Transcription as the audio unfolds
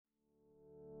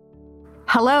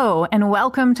Hello, and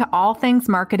welcome to All Things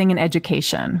Marketing and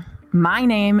Education. My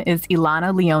name is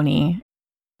Ilana Leone.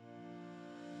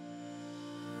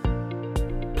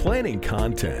 Planning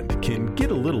content can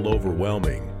get a little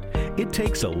overwhelming. It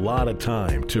takes a lot of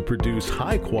time to produce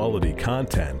high-quality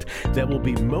content that will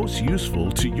be most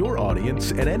useful to your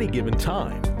audience at any given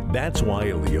time. That's why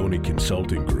at Leone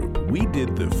Consulting Group, we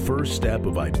did the first step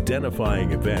of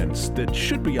identifying events that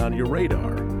should be on your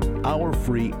radar. Our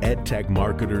free EdTech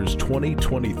Marketers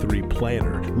 2023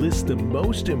 Planner lists the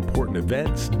most important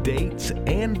events, dates,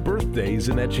 and birthdays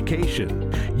in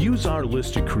education. Use our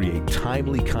list to create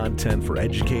timely content for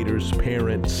educators,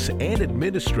 parents, and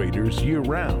administrators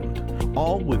year-round,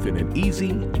 all within an easy,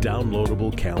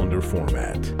 downloadable calendar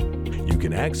format. You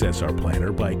can access our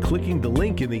planner by clicking the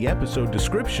link in the episode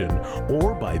description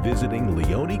or by visiting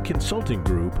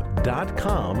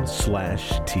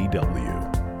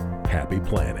leoneconsultinggroup.com/TW. Happy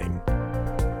planning.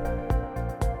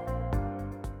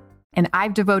 And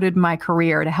I've devoted my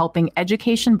career to helping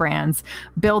education brands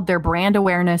build their brand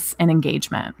awareness and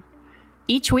engagement.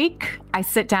 Each week, I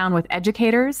sit down with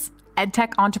educators,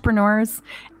 EdTech entrepreneurs,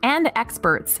 and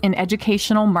experts in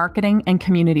educational marketing and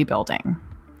community building.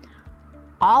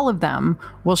 All of them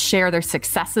will share their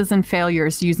successes and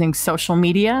failures using social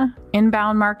media,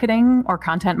 inbound marketing or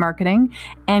content marketing,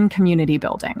 and community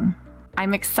building.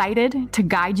 I'm excited to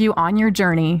guide you on your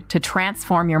journey to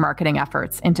transform your marketing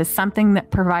efforts into something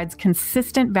that provides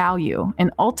consistent value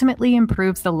and ultimately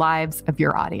improves the lives of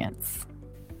your audience.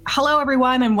 Hello,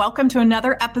 everyone, and welcome to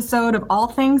another episode of All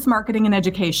Things Marketing and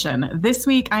Education. This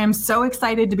week, I am so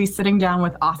excited to be sitting down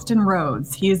with Austin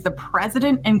Rhodes. He is the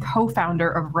president and co-founder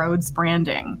of Rhodes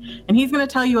Branding, and he's going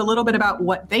to tell you a little bit about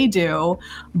what they do,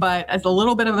 but as a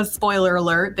little bit of a spoiler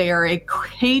alert, they are a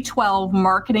K-12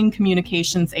 marketing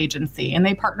communications agency, and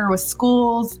they partner with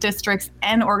schools, districts,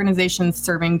 and organizations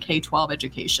serving K-12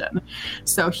 education.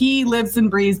 So he lives and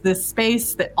breathes this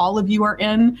space that all of you are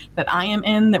in, that I am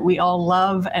in, that we all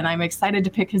love, and I'm excited to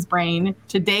pick his brain.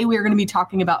 Today, we are going to be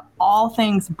talking about all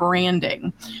things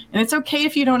branding. And it's okay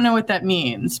if you don't know what that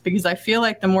means, because I feel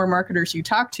like the more marketers you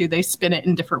talk to, they spin it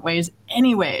in different ways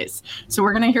anyways. So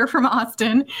we're going to hear from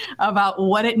Austin about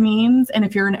what it means. And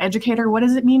if you're an educator, what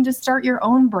does it mean to start your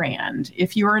own brand?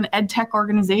 If you're an EdTech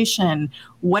organization,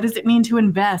 what does it mean to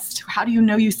invest? How do you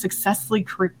know you successfully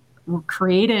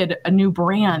created a new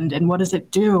brand, and what does it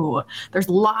do? There's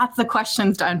lots of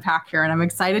questions to unpack here, and I'm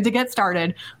excited to get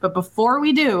started. But before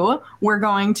we do, we're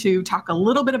going to talk a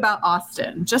little bit about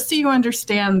Austin, just so you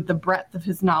understand the breadth of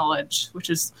his knowledge,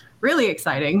 which is really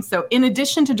exciting. So in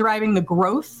addition to driving the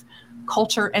growth,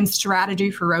 culture, and strategy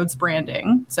for Rhodes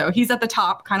Branding, so he's at the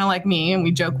top, kind of like me, and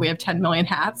we joke we have 10 million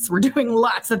hats. We're doing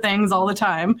lots of things all the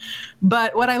time.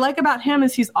 But what I like about him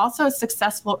is he's also a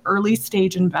successful early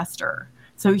stage investor.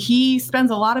 So he spends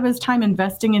a lot of his time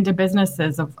investing into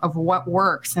businesses of what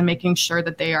works and making sure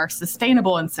that they are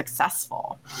sustainable and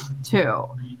successful too.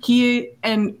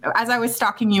 And as I was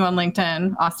stalking you on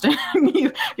LinkedIn, Austin,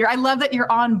 I love that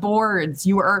you're on boards.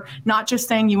 You are not just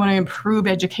saying you want to improve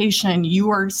education, you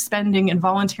are spending and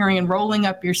volunteering and rolling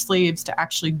up your sleeves to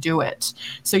actually do it.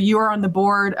 So you are on the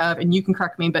board of, and you can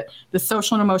correct me, but the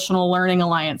Social and Emotional Learning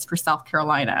Alliance for South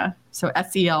Carolina. So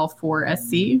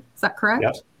SEL4SC, is that correct?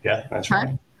 Yep. Yeah, that's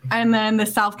right. And then the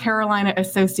South Carolina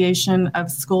Association of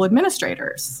School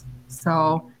Administrators.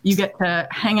 So you get to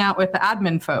hang out with the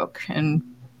admin folk and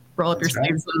roll up your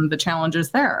sleeves on the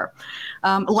challenges there.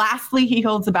 Lastly, he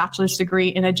holds a bachelor's degree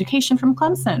in education from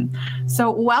Clemson. So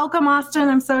welcome, Austin.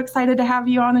 I'm so excited to have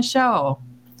you on the show.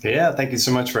 Yeah, thank you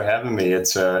so much for having me.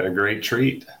 It's a great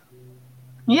treat.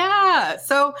 Yeah,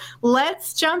 so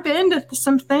let's jump into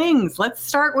some things. Let's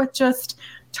start with just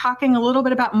talking a little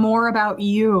bit more about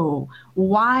you.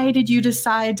 Why did you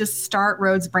decide to start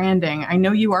Rhodes Branding? I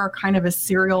know you are kind of a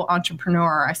serial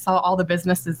entrepreneur. I saw all the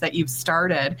businesses that you've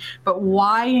started, but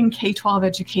why in K-12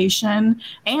 education?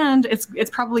 And it's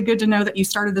probably good to know that you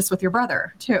started this with your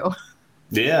brother too.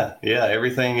 Yeah.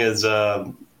 Everything is, it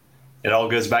all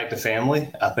goes back to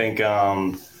family. I think there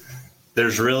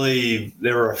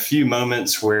were a few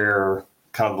moments where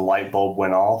kind of the light bulb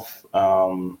went off.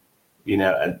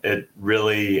 It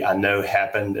really, I know,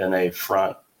 happened in a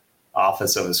front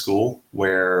office of a school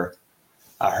where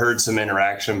I heard some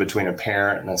interaction between a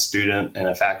parent and a student and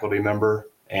a faculty member,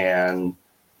 and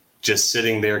just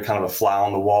sitting there kind of a fly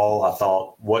on the wall, I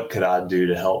thought, what could I do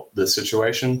to help this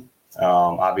situation?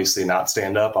 Obviously not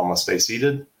stand up, I'm gonna stay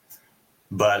seated.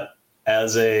 But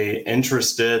as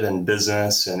interested in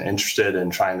business and interested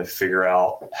in trying to figure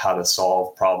out how to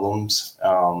solve problems,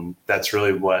 that's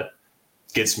really what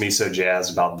gets me so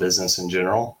jazzed about business in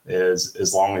general is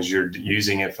as long as you're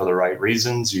using it for the right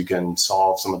reasons, you can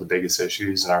solve some of the biggest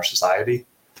issues in our society.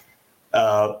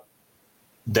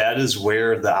 That is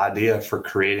where the idea for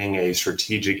creating a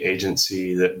strategic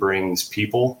agency that brings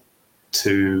people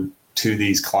to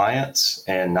these clients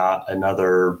and not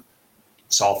another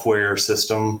software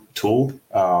system tool.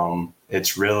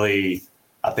 It's really,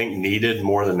 I think, needed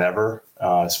more than ever,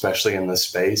 especially in this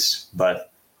space.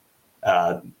 But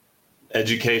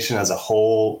education as a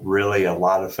whole, really a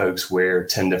lot of folks wear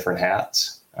 10 different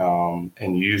hats.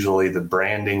 And usually the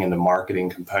branding and the marketing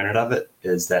component of it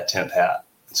is that 10th hat.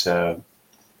 So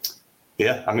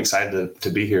yeah, I'm excited to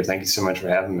be here. Thank you so much for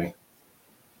having me.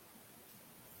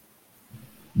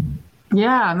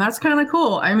 Yeah, and that's kind of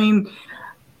cool. I mean,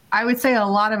 I would say a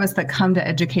lot of us that come to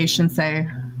education say,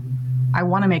 I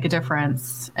want to make a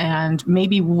difference. And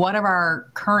maybe what of our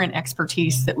current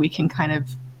expertise that we can kind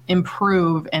of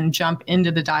improve and jump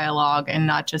into the dialogue and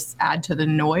not just add to the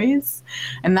noise.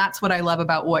 And that's what I love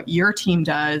about what your team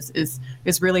does is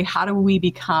really, how do we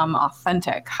become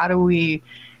authentic? How do we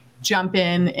jump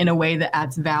in a way that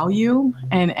adds value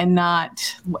and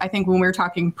not, I think when we were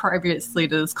talking previously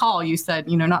to this call, you said,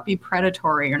 not be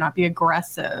predatory or not be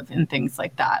aggressive and things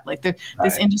like that. Like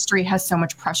this industry has so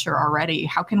much pressure already.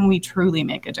 How can we truly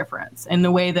make a difference in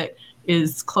the way that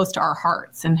is close to our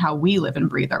hearts and how we live and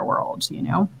breathe our world,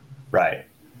 Right.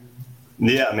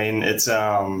 Yeah. I mean, it's,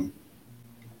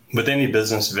 with any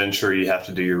business venture, you have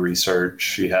to do your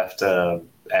research. You have to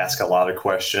ask a lot of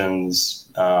questions.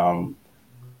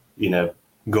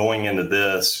 Going into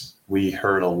this, we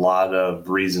heard a lot of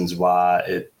reasons why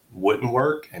it wouldn't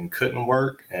work and couldn't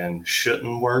work and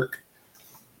shouldn't work.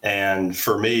 And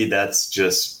for me, that's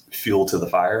just fuel to the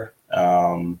fire.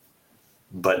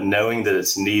 But knowing that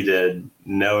it's needed,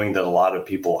 knowing that a lot of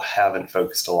people haven't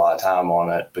focused a lot of time on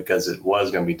it because it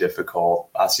was going to be difficult,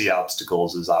 I see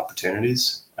obstacles as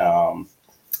opportunities.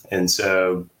 And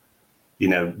so,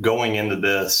 going into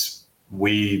this,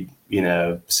 we,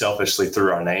 selfishly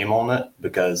threw our name on it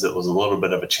because it was a little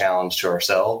bit of a challenge to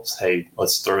ourselves. Hey,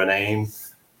 let's throw our name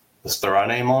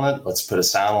on it. Let's put a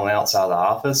sign on the outside of the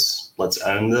office. Let's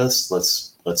own this.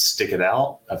 Let's stick it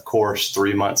out. Of course,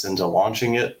 3 months into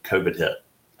launching it, COVID hit.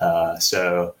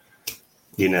 So,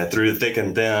 through the thick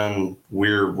and thin,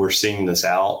 we're seeing this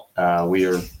out. We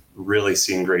are really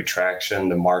seeing great traction.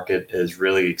 The market is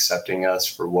really accepting us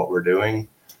for what we're doing.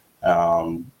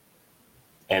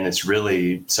 And it's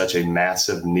really such a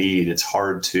massive need. It's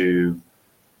hard to,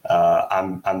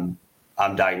 I'm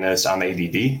diagnosed, I'm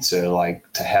ADD. So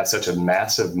to have such a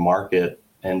massive market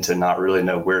and to not really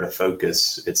know where to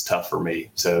focus, it's tough for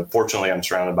me. So fortunately, I'm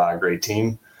surrounded by a great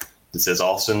team that says,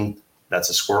 Austin, that's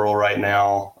a squirrel right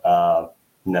now.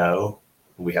 No,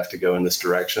 we have to go in this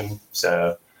direction.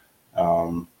 So,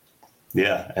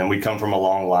 yeah. And we come from a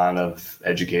long line of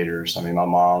educators. I mean, my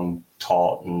mom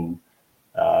taught and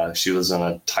she was in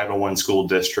a Title I school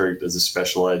district as a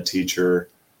special ed teacher,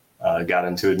 got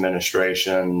into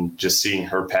administration, just seeing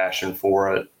her passion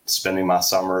for it, spending my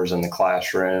summers in the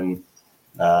classroom,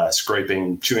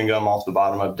 scraping chewing gum off the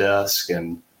bottom of desk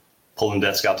and pulling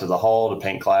desks out to the hall to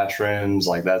paint classrooms.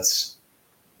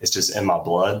 It's just in my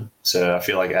blood. So I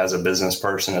feel like as a business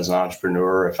person, as an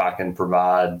entrepreneur, if I can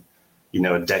provide,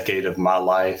 a decade of my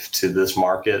life to this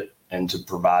market and to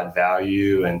provide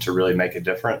value and to really make a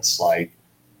difference,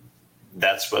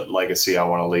 that's what legacy I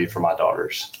want to leave for my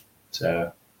daughters.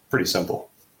 So pretty simple.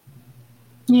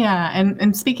 Yeah.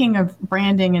 And speaking of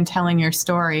branding and telling your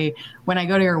story, when I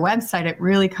go to your website, it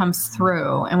really comes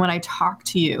through. And when I talk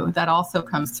to you, that also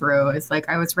comes through. It's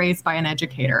I was raised by an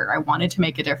educator. I wanted to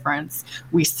make a difference.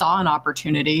 We saw an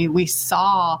opportunity. We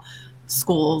saw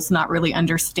schools not really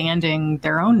understanding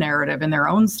their own narrative and their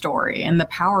own story and the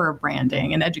power of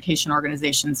branding and education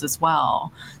organizations as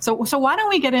well. So why don't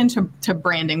we get into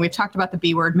branding? We've talked about the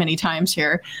B word many times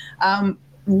here.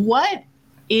 What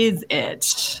is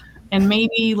it? And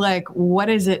maybe what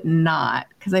is it not?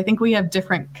 Because I think we have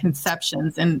different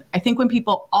conceptions. And I think when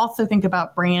people also think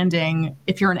about branding,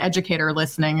 if you're an educator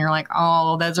listening, you're like,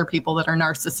 oh, those are people that are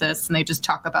narcissists and they just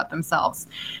talk about themselves.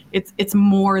 It's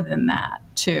more than that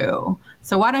too.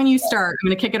 So why don't you start? I'm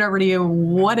going to kick it over to you.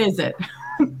 What is it?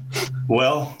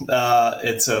 Well,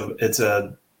 it's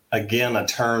again, a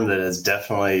term that is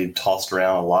definitely tossed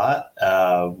around a lot.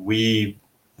 We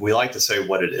like to say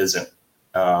what it isn't.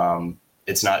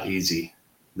 It's not easy.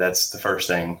 That's the first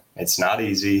thing. It's not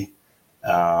easy.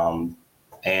 And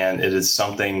it is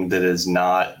something that is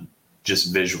not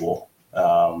just visual.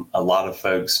 A lot of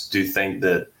folks do think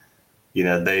that,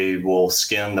 they will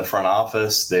skin the front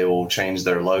office, they will change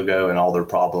their logo and all their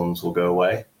problems will go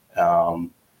away.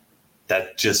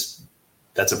 That just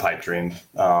that's a pipe dream.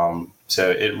 So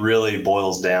it really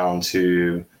boils down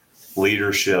to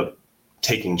leadership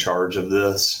taking charge of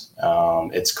this.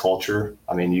 It's culture.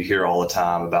 I mean, you hear all the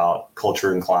time about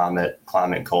culture and climate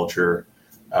culture.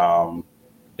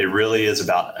 It really is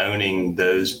about owning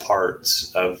those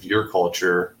parts of your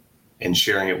culture and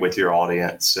sharing it with your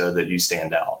audience so that you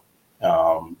stand out.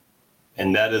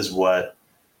 And that is what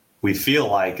we feel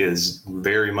like is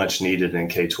very much needed in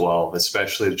K-12,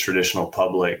 especially the traditional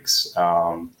publics.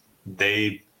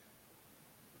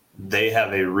 They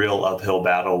have a real uphill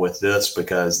battle with this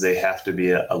because they have to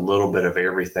be a little bit of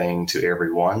everything to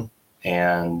everyone.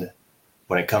 And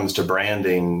when it comes to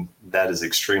branding, that is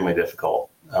extremely difficult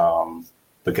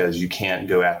because you can't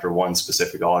go after one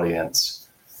specific audience.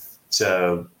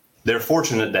 So they're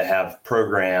fortunate to have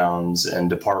programs and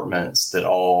departments that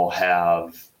all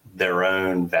have their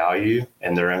own value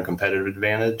and their own competitive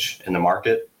advantage in the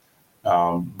market.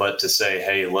 But to say,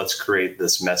 hey, let's create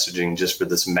this messaging just for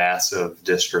this massive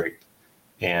district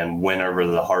and win over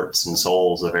the hearts and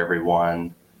souls of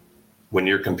everyone when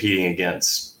you're competing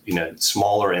against,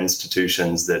 smaller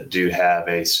institutions that do have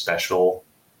a special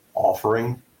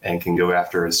offering and can go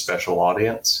after a special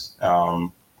audience.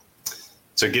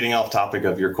 So getting off topic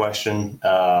of your question,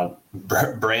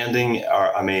 branding,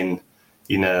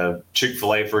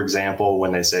 Chick-fil-A, for example,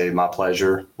 when they say my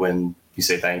pleasure, when you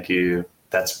say thank you,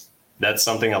 that's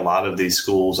something a lot of these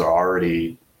schools are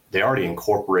already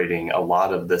incorporating a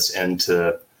lot of this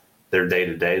into their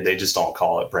day-to-day. They just don't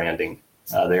call it branding.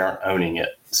 They aren't owning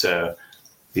it. So,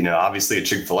 obviously at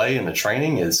Chick-fil-A in the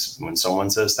training is when someone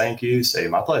says thank you, say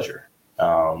my pleasure.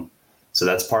 So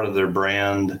that's part of their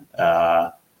brand.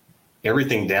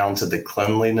 Everything down to the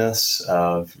cleanliness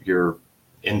of your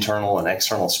internal and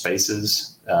external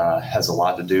spaces has a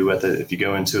lot to do with it. If you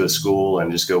go into a school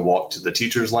and just go walk to the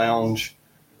teacher's lounge,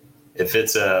 it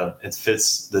fits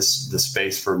the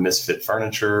space for misfit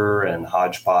furniture and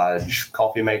hodgepodge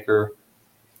coffee maker.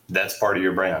 That's part of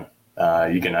your brand.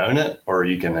 You can own it or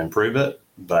you can improve it,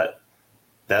 but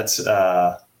that's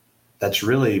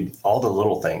really all the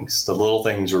little things. The little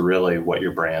things are really what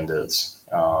your brand is.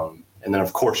 And then,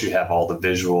 of course, you have all the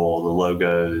visual, the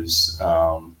logos,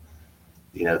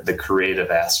 the creative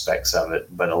aspects of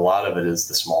it. But a lot of it is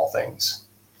the small things.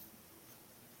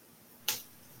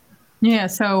 Yeah.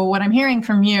 So what I'm hearing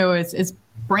from you is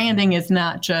branding is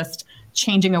not just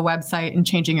changing a website and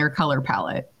changing your color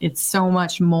palette. It's so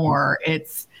much more.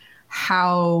 It's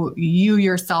how you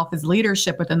yourself as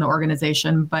leadership within the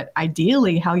organization, but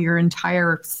ideally how your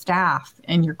entire staff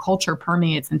and your culture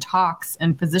permeates and talks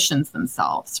and positions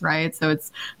themselves, right? So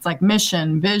it's like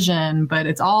mission, vision, but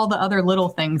it's all the other little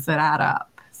things that add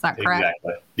up. Is that correct?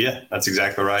 Exactly. Yeah, that's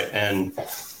exactly right.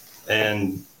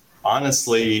 And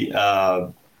honestly,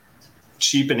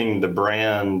 cheapening the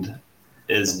brand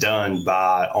is done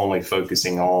by only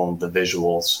focusing on the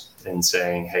visuals and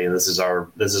saying, hey, this is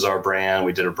our brand.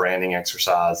 We did a branding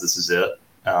exercise. This is it.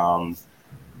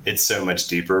 It's so much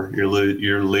deeper.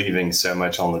 You're leaving so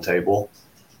much on the table.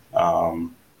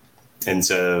 And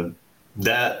so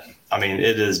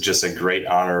it is just a great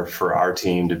honor for our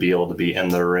team to be able to be in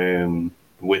the room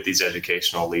with these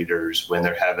educational leaders when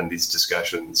they're having these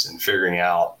discussions and figuring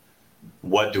out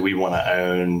what do we want to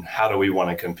own? How do we want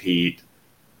to compete?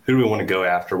 Who do we want to go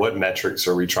after? What metrics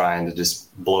are we trying to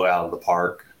just blow out of the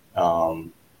park?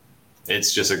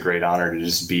 It's just a great honor to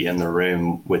just be in the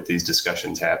room with these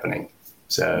discussions happening.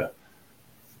 So,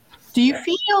 do you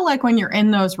feel like when you're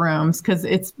in those rooms, because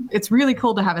it's really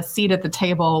cool to have a seat at the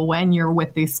table when you're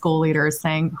with these school leaders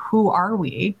saying, who are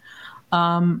we?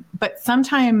 But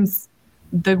sometimes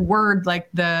the word, like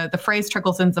the phrase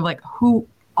trickles in of like, who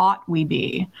ought we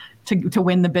be to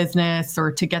win the business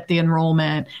or to get the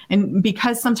enrollment? And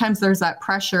because sometimes there's that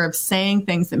pressure of saying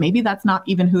things that maybe that's not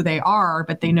even who they are,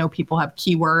 but they know people have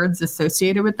keywords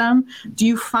associated with them. Do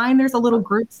you find there's a little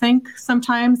groupthink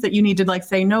sometimes that you need to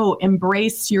say, no,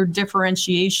 embrace your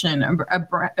differentiation,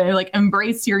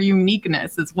 embrace your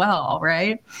uniqueness as well,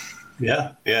 right?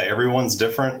 Yeah. Everyone's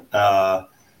different. Own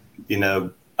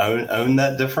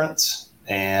that difference.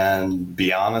 And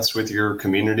be honest with your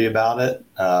community about it.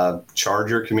 Charge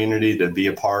your community to be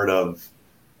a part of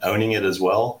owning it as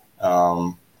well.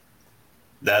 The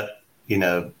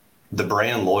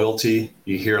brand loyalty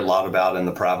you hear a lot about in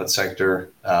the private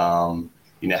sector. How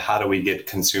do we get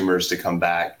consumers to come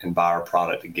back and buy our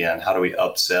product again? How do we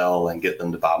upsell and get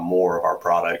them to buy more of our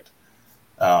product?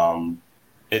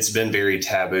 It's been very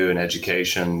taboo in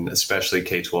education, especially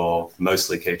K-12,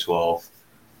 mostly K-12,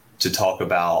 to talk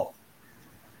about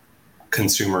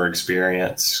consumer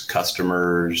experience,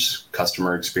 customer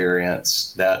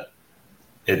experience. That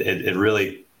it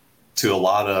really, to a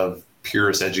lot of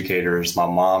purest educators, my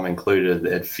mom included,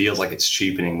 it feels like it's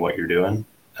cheapening what you're doing.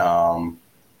 And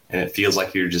it feels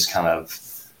like you're just kind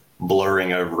of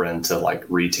blurring over into like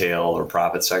retail or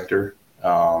private sector.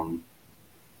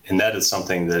 And that is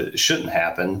something that shouldn't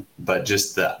happen, but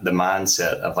just the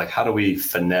mindset of like, how do we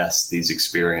finesse these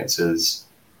experiences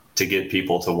to get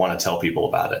people to want to tell people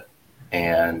about it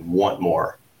and want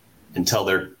more and tell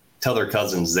their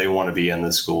cousins they want to be in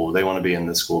this school, they want to be in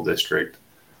this school district.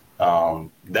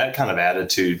 That kind of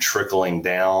attitude trickling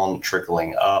down,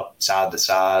 trickling up, side to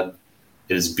side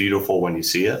is beautiful when you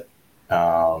see it,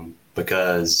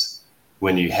 because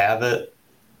when you have it,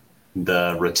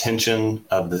 the retention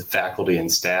of the faculty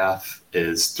and staff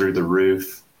is through the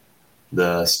roof.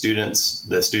 The student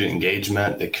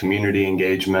engagement, the community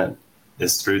engagement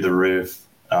is through the roof.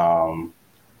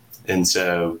 And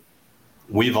so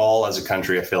we've all, as a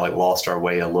country, I feel like lost our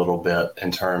way a little bit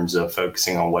in terms of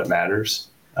focusing on what matters.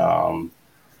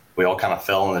 We all kind of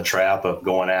fell in the trap of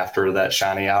going after that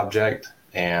shiny object.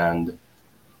 And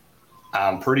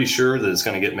I'm pretty sure that it's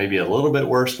going to get maybe a little bit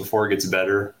worse before it gets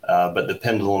better, but the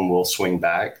pendulum will swing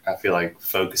back. I feel like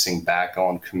focusing back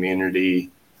on community,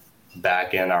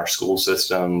 back in our school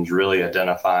systems, really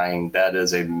identifying that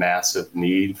is a massive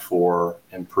need for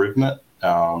improvement.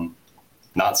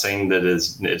 Not saying that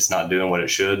it's not doing what it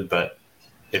should, but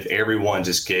if everyone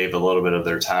just gave a little bit of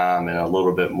their time and a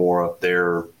little bit more of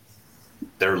their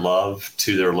love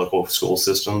to their local school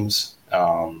systems,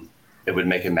 it would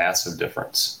make a massive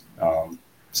difference.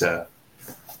 So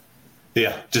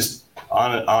yeah, just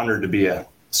honored to be a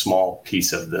small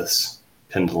piece of this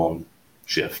pendulum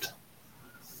shift.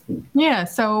 Yeah.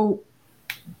 So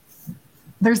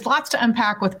there's lots to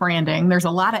unpack with branding. There's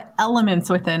a lot of elements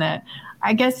within it.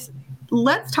 I guess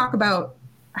let's talk about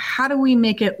how do we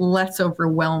make it less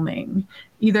overwhelming?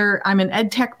 Either I'm an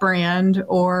EdTech brand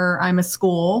or I'm a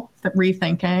school that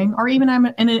rethinking, or even I'm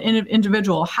an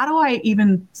individual. How do I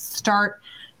even start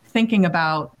thinking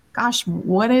about, gosh,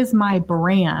 what is my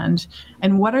brand?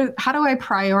 And how do I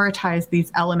prioritize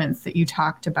these elements that you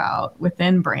talked about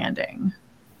within branding?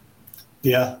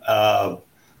 Yeah.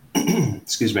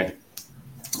 Excuse me.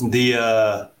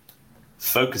 The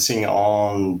focusing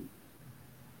on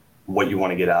what you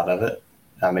want to get out of it.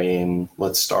 I mean,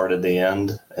 let's start at the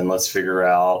end and let's figure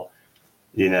out,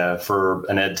 for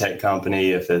an ed tech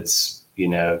company, if it's,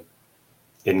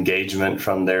 engagement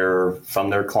from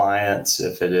their clients,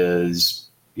 if it is,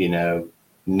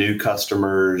 new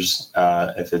customers,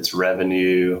 if it's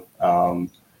revenue,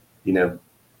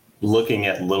 looking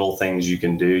at little things you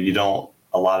can do. You don't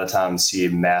a lot of times see a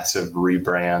massive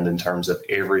rebrand in terms of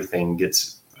everything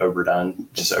gets redone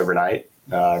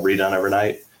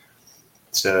overnight.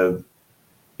 So,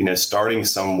 starting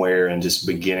somewhere and just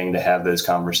beginning to have those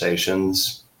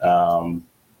conversations,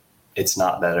 it's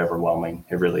not that overwhelming.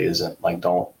 It really isn't. Like,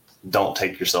 don't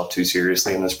take yourself too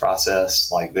seriously in this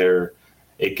process. Like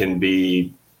it can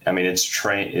be, it's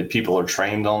trained, people are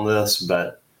trained on this,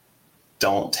 but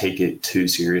don't take it too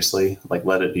seriously. Like,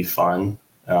 let it be fun,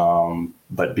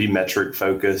 but be metric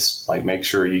focused. Like, make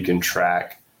sure you can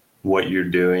track what you're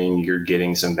doing. You're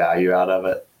getting some value out of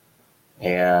it.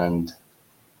 And,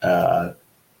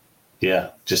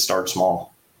 just start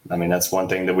small. That's one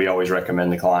thing that we always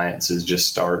recommend to clients is just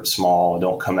start small.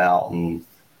 Don't come out and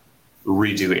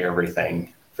redo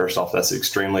everything. First off, that's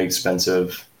extremely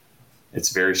expensive. It's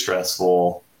very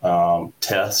stressful.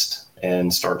 Test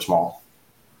and start small.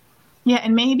 Yeah.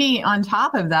 And maybe on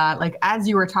top of that, like, as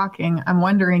you were talking, I'm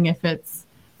wondering if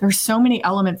there's so many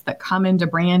elements that come into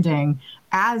branding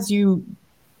as you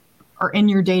are in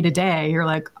your day to day. You're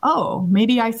like, oh,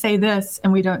 maybe I say this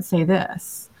and we don't say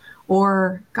this.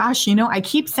 Or, gosh, I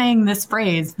keep saying this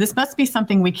phrase. This must be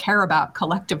something we care about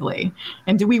collectively.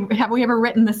 And have we ever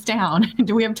written this down?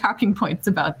 Do we have talking points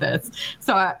about this?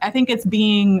 So I think it's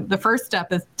the first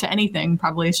step is to anything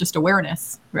probably is just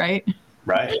awareness, right?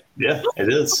 Right. Yeah, it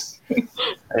is.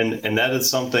 And that is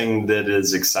something that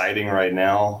is exciting right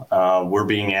now. We're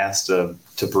being asked to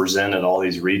present at all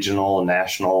these regional and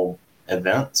national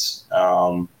events.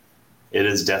 It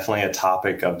is definitely a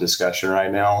topic of discussion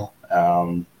right now.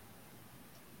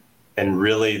 And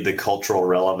really the cultural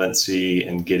relevancy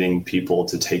and getting people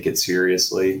to take it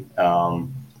seriously.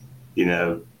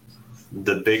 The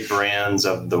big brands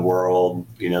of the world,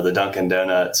 the Dunkin'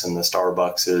 Donuts and the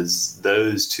Starbucks,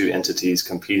 those two entities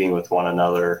competing with one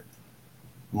another,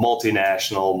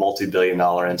 multinational,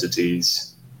 multi-billion-dollar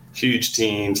entities, huge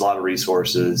teams, a lot of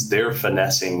resources. They're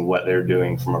finessing what they're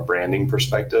doing from a branding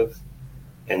perspective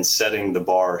and setting the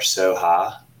bar so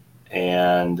high.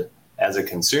 And as a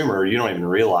consumer, you don't even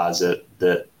realize it,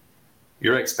 that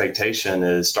your expectation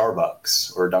is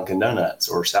Starbucks or Dunkin' Donuts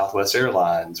or Southwest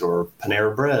Airlines or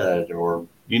Panera Bread, or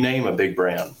you name a big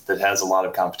brand that has a lot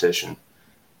of competition.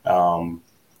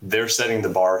 They're setting the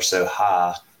bar so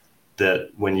high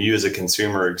that when you as a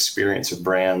consumer experience a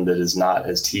brand that is not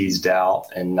as teased out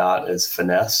and not as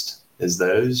finessed as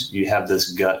those, you have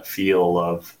this gut feel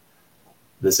of,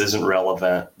 this isn't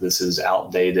relevant, this is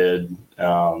outdated,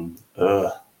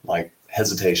 like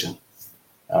hesitation.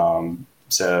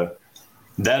 So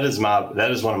that is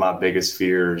one of my biggest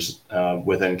fears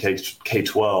within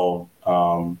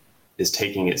K-12 is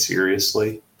taking it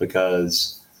seriously,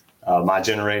 because my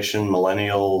generation,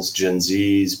 millennials, Gen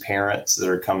Zs, parents that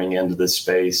are coming into this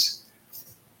space,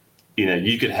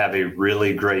 you could have a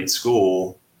really great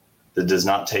school that does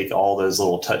not take all those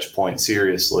little touch points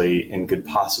seriously and could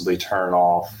possibly turn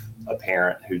off a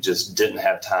parent who just didn't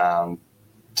have time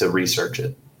to research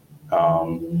it.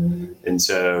 And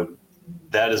so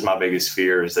that is my biggest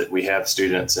fear, is that we have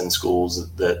students in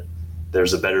schools that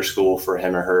there's a better school for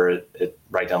him or her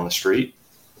right down the street.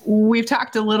 We've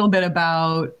talked a little bit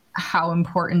about how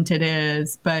important it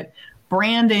is, but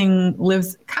branding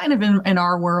lives kind of in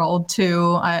our world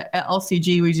too. At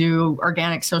LCG, we do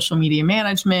organic social media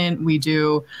management, we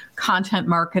do content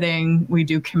marketing, we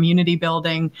do community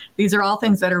building. These are all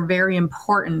things that are very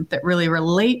important that really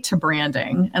relate to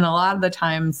branding. And a lot of the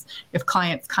times, if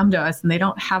clients come to us and they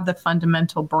don't have the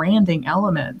fundamental branding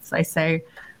elements, I say,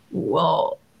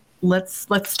 well, let's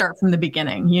start from the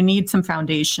beginning. You need some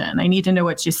foundation. I need to know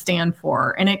what you stand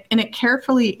for. And it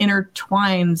carefully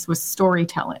intertwines with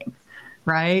storytelling,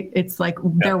 right? It's like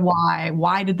their why.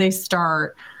 Why did they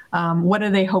start? What do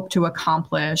they hope to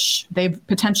accomplish? They've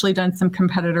potentially done some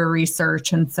competitor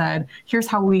research and said, here's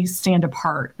how we stand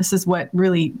apart. This is what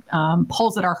really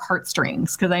pulls at our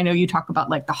heartstrings. Because I know you talk about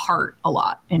like the heart a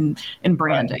lot in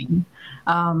branding.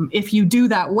 Right. If you do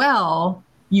that well,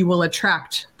 you will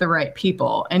attract the right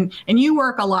people. And you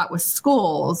work a lot with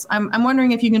schools. I'm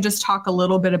wondering if you can just talk a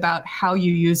little bit about how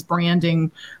you use branding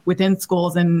within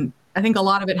schools. And I think a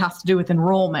lot of it has to do with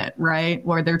enrollment, right?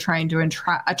 Where they're trying to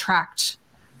attract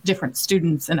different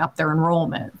students and up their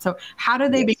enrollment. So how do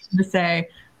they begin to say,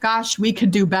 gosh, we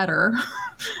could do better?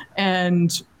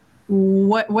 And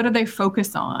what do they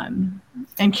focus on?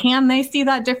 And can they see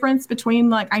that difference between,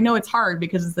 like, I know it's hard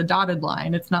because it's the dotted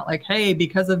line. It's not like, hey,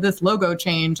 because of this logo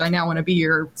change, I now want to be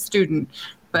your student.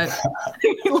 But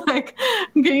like,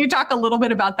 can you talk a little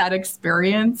bit about that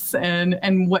experience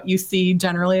and what you see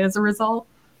generally as a result?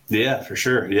 Yeah, for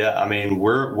sure. Yeah. I mean,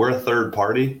 we're a third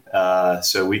party.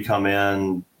 So we come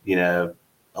in, a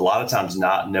lot of times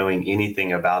not knowing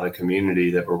anything about a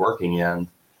community that we're working in.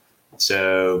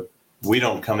 So we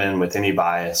don't come in with any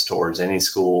bias towards any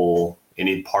school,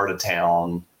 any part of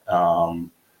town.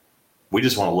 We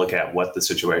just want to look at what the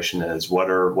situation is.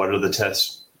 What are the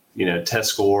test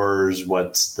scores?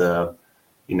 What's the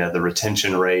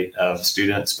retention rate of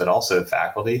students, but also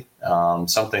faculty.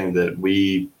 Something that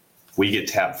we get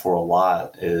tapped for a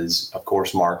lot is, of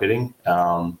course, marketing.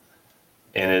 And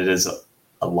it is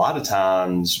a lot of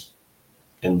times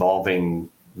involving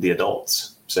the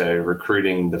adults. So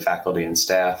recruiting the faculty and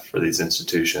staff for these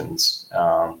institutions.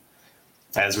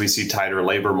 As we see tighter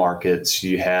labor markets,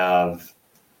 you have,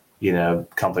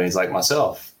 companies like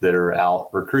myself that are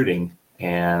out recruiting,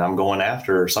 and I'm going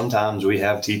after, sometimes we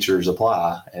have teachers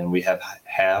apply, and we have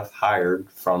hired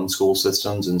from school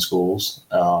systems and schools.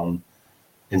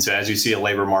 And so as you see a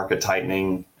labor market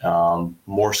tightening,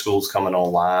 more schools coming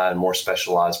online, more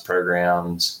specialized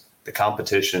programs, the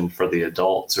competition for the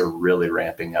adults are really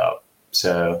ramping up.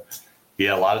 So,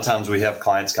 yeah, a lot of times we have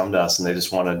clients come to us and they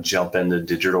just want to jump into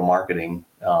digital marketing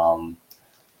and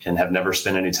have never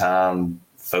spent any time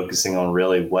focusing on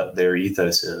really what their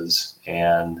ethos is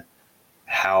and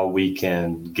how we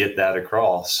can get that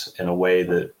across in a way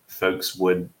that folks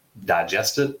would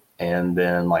digest it and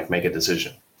then make a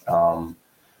decision.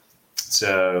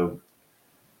 So,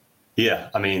 yeah,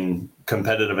 I mean,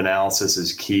 competitive analysis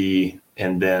is key.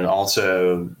 And then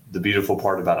also the beautiful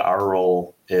part about our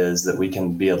role is that we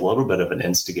can be a little bit of an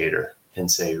instigator and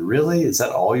say, really, is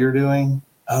that all you're doing?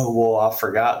 Oh, well, I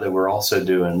forgot that we're also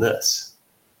doing this.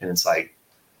 And it's like,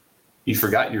 you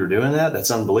forgot you were doing that? That's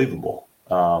unbelievable.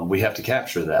 We have to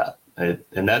capture that.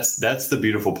 And that's the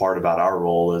beautiful part about our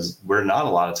role is we're not a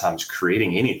lot of times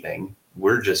creating anything.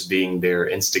 We're just being there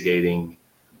instigating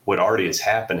what already is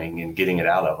happening and getting it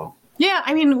out of them. Yeah,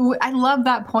 I mean, I love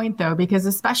that point, though, because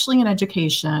especially in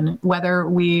education, whether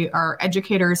we are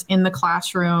educators in the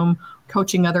classroom,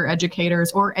 coaching other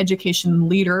educators or education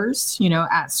leaders,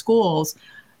 at schools,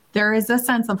 there is a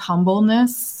sense of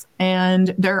humbleness.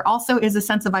 And there also is a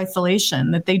sense of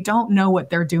isolation that they don't know what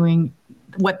they're doing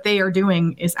what they are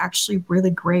doing is actually really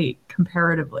great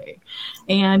comparatively.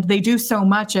 And they do so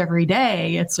much every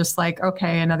day. It's just like,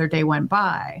 okay, another day went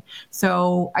by.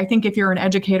 So I think if you're an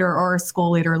educator or a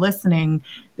school leader listening,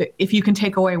 if you can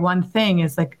take away one thing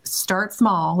is like start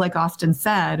small, like Austin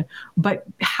said, but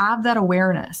have that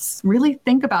awareness, really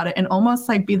think about it and almost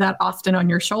like be that Austin on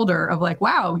your shoulder of like,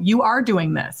 wow, you are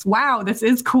doing this. Wow, this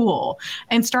is cool.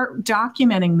 And start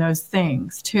documenting those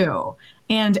things too.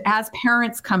 And as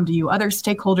parents come to you, other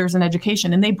stakeholders in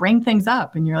education, and they bring things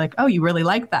up and you're like, oh, you really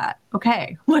like that.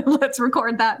 Okay, let's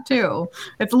record that too.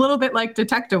 It's a little bit like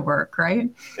detective work, right?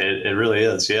 It really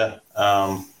is. Yeah.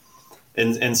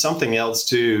 And something else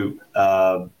too,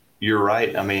 you're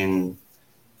right. I mean,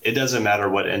 it doesn't matter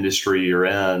what industry you're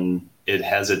in. It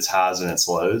has its highs and its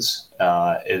lows.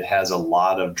 It has a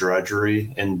lot of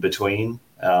drudgery in between.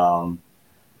 And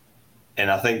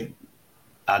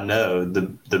I know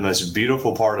the most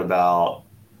beautiful part about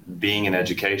being in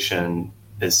education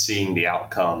is seeing the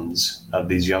outcomes of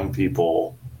these young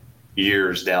people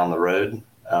years down the road.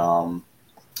 And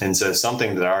so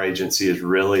something that our agency is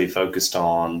really focused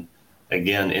on,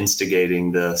 again,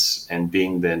 instigating this and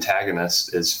being the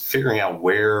antagonist, is figuring out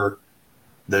where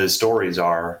those stories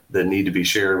are that need to be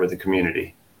shared with the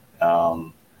community.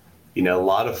 A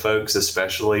lot of folks,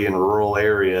 especially in rural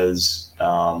areas,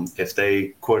 if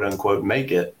they quote unquote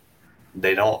make it,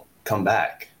 they don't come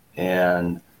back,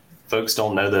 and folks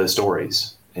don't know those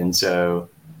stories. And so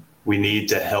we need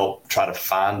to help try to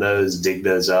find those, dig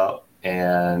those up,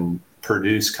 and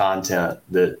produce content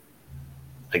that,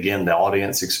 again, the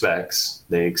audience expects.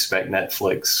 They expect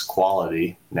Netflix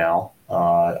quality now.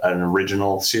 An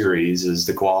original series is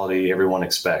the quality everyone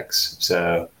expects.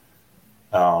 So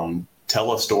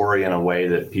tell a story in a way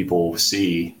that people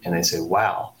see and they say,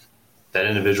 wow, that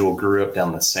individual grew up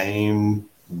down the same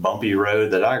bumpy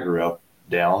road that I grew up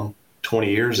down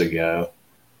 20 years ago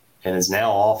and is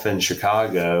now off in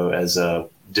Chicago as a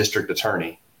district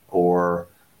attorney or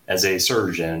as a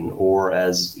surgeon or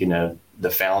as, the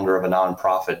founder of a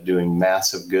nonprofit doing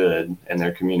massive good in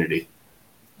their community.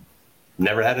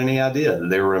 Never had any idea that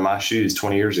they were in my shoes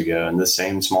 20 years ago in this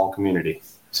same small community.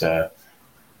 So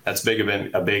that's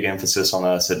a big emphasis on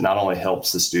us. It not only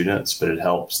helps the students, but it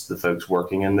helps the folks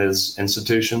working in those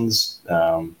institutions,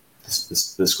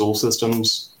 the school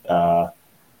systems,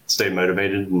 stay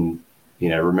motivated and,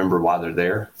 remember why they're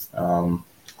there.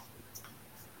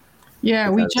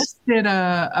 We just did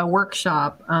a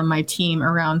workshop on my team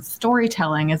around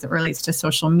storytelling as it relates to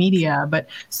social media, but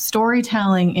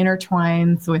storytelling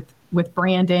intertwines with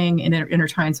branding and it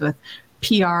intertwines with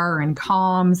PR and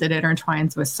comms. It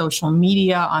intertwines with social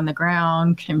media on the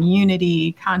ground,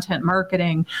 community, content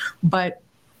marketing. But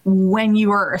when you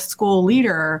are a school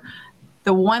leader,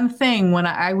 the one thing when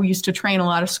I used to train a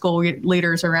lot of school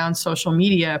leaders around social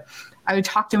media, I would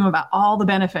talk to them about all the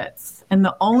benefits. And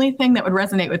the only thing that would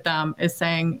resonate with them is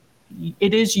saying,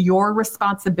 it is your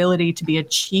responsibility to be a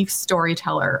chief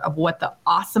storyteller of what the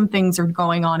awesome things are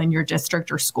going on in your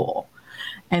district or school.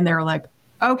 And they're like,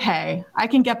 okay, I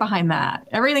can get behind that.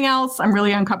 Everything else I'm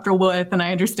really uncomfortable with, and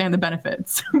I understand the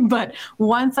benefits. But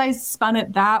once I spun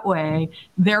it that way,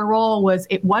 their role was,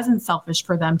 it wasn't selfish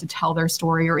for them to tell their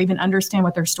story or even understand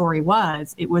what their story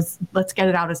was. It was, let's get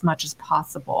it out as much as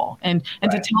possible. And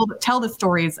right. to tell the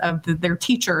stories of their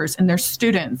teachers and their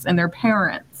students and their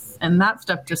parents. And that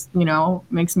stuff just,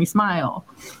 makes me smile.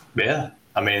 Yeah.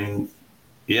 I mean,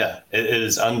 it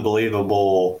is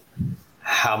unbelievable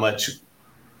how much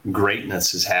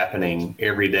greatness is happening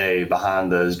every day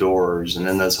behind those doors and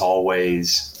in those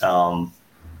hallways. That's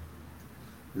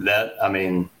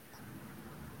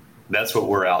what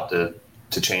we're out to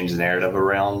change the narrative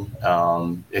around.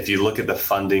 If you look at the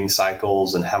funding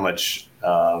cycles and how much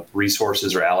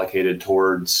resources are allocated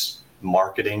towards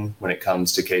marketing when it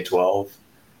comes to K-12,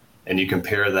 and you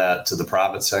compare that to the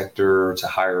private sector, to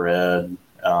higher ed,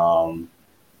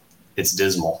 it's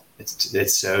dismal.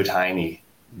 It's so tiny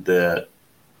that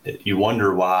you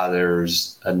wonder why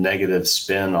there's a negative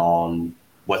spin on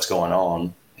what's going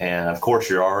on. And of course,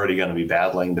 you're already going to be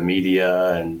battling the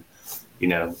media and,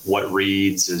 what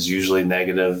reads is usually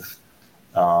negative.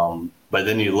 But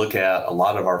then you look at a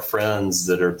lot of our friends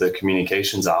that are the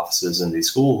communications offices in these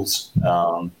schools,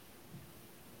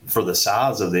 for the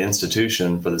size of the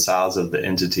institution, for the size of the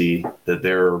entity that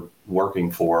they're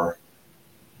working for,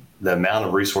 the amount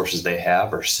of resources they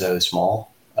have are so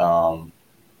small.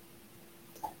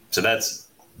 So that's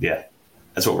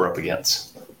what we're up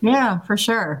against. Yeah, for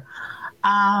sure.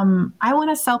 I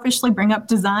want to selfishly bring up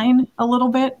design a little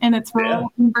bit and its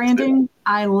role in branding.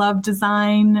 I love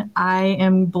design. I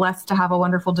am blessed to have a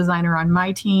wonderful designer on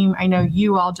my team. I know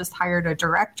you all just hired a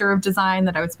director of design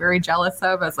that I was very jealous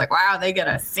of. I was like, wow, they get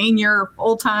a senior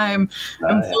full-time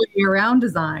employee around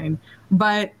design.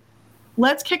 But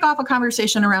let's kick off a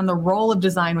conversation around the role of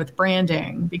design with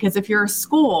branding, because if you're a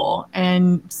school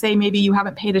and say maybe you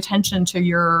haven't paid attention to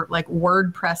your like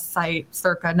WordPress site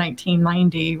circa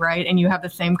 1990, right? And you have the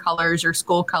same colors, your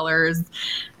school colors,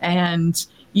 and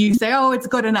you say, oh, it's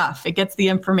good enough. It gets the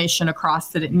information across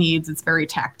that it needs. It's very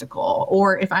tactical.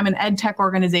 Or if I'm an EdTech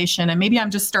organization and maybe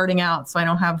I'm just starting out, so I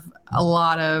don't have a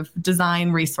lot of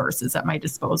design resources at my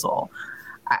disposal.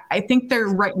 I think that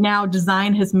right now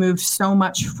design has moved so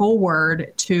much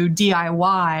forward to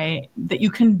DIY that you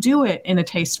can do it in a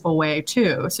tasteful way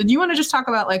too. So do you want to just talk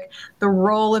about like the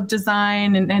role of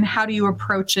design and how do you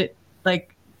approach it,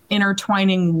 like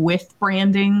intertwining with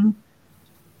branding?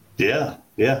 Yeah.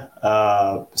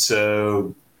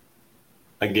 So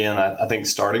again, I think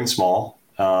starting small,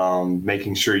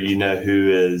 making sure you know who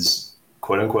is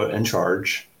quote unquote in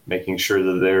charge, making sure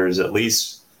that there's at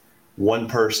least one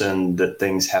person that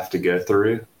things have to go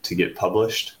through to get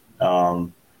published.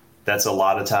 That's a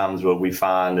lot of times what we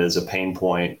find is a pain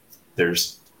point.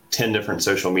 There's 10 different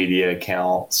social media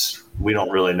accounts. We don't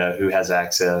really know who has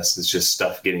access. It's just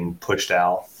stuff getting pushed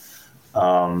out.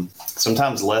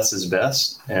 Sometimes less is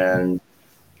best. And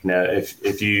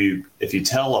if you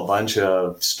tell a bunch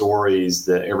of stories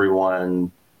that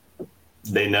everyone,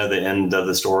 they know the end of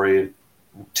the story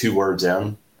 2 words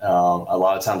in, a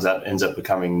lot of times that ends up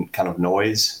becoming kind of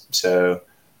noise. So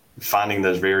finding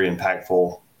those very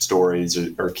impactful stories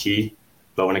are key.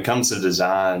 But when it comes to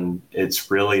design, it's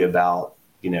really about,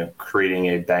 creating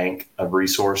a bank of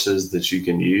resources that you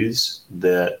can use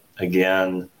that,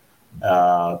 again,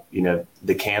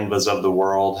 the Canvas of the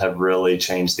world have really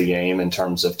changed the game in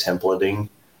terms of templating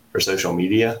for social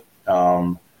media.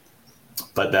 But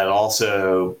that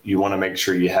also, you want to make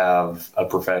sure you have a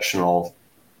professional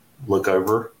look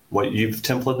over what you've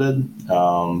templated,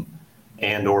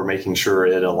 and or making sure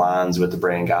it aligns with the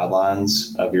brand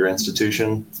guidelines of your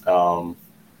institution,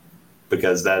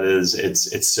 because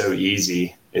it's so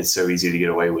easy. It's so easy to get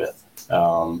away with.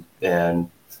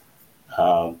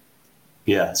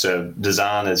 So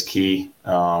design is key.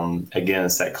 Again,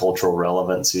 it's that cultural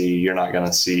relevancy. You're not going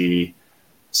to see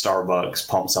Starbucks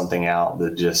pump something out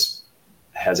that just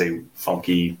has a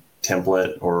funky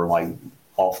template or like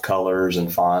off colors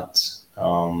and fonts.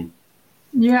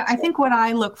 I think what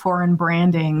I look for in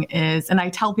branding is, and I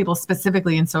tell people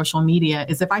specifically in social media,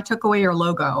 is if I took away your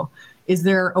logo, is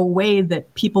there a way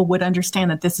that people would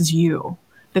understand that this is you,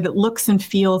 that it looks and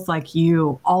feels like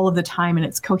you all of the time and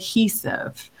it's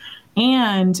cohesive?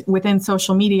 And within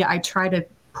social media, I try to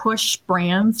push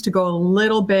brands to go a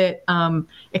little bit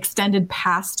extended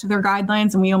past their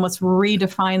guidelines, and we almost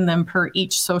redefine them per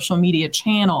each social media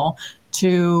channel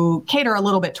to cater a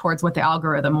little bit towards what the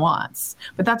algorithm wants.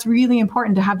 But that's really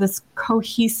important to have this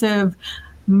cohesive,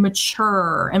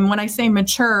 mature. And when I say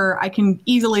mature, I can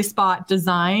easily spot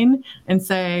design and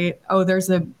say, oh, there's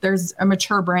a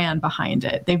mature brand behind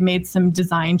it. They've made some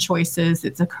design choices.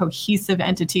 It's a cohesive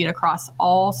entity across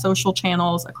all social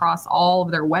channels, across all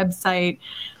of their website.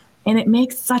 And it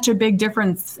makes such a big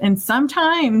difference. And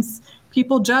sometimes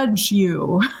people judge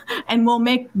you and will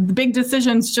make big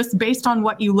decisions just based on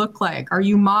what you look like. Are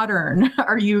you modern?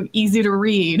 Are you easy to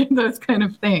read? Those kind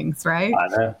of things, right? I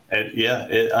know.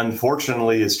 It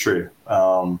unfortunately is true.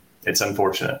 It's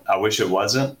unfortunate. I wish it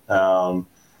wasn't. I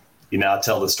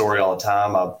tell the story all the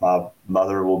time. My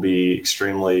mother will be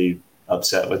extremely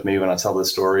upset with me when I tell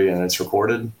this story and it's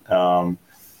recorded.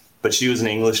 But she was an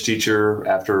English teacher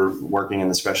after working in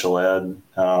the special ed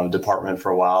department for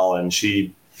a while, and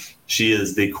she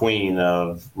is the queen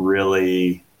of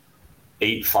really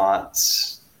 8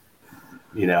 fonts,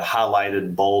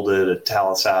 highlighted, bolded,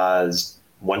 italicized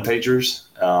one-pagers,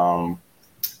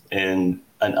 and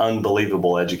an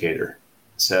unbelievable educator.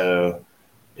 So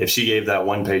if she gave that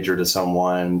one-pager to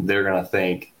someone, they're going to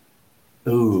think,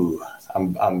 ooh,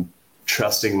 I'm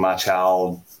trusting my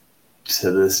child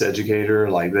to this educator.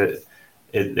 Like that,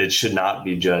 it should not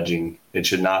be judging. It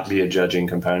should not be a judging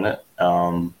component.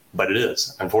 But it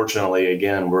is. Unfortunately,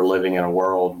 again, we're living in a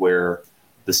world where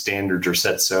the standards are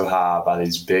set so high by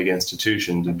these big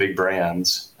institutions and big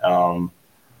brands that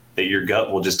your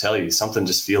gut will just tell you something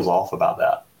just feels off about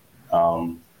that.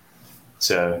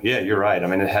 So, yeah, you're right. I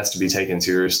mean, it has to be taken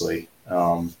seriously.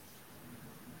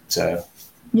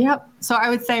 Yep. So I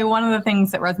would say one of the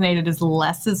things that resonated is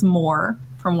less is more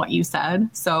from what you said.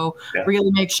 So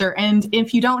really make sure. And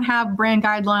if you don't have brand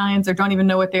guidelines or don't even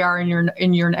know what they are and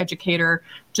you're an educator,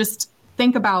 just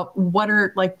think about what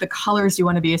are like the colors you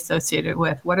want to be associated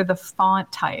with, what are the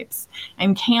font types.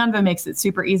 And Canva makes it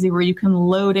super easy where you can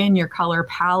load in your color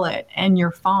palette and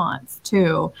your fonts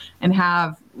too, and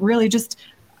have really just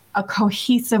a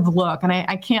cohesive look. And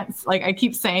I can't, like, I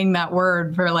keep saying that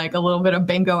word for like a little bit of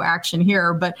bingo action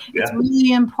here, but it's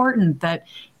really important that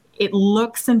it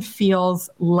looks and feels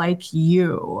like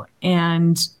you,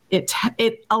 and it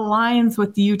aligns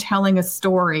with you telling a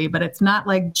story, but it's not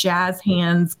like jazz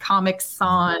hands, Comic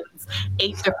Sans,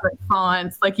 8 different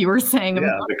fonts, like you were saying.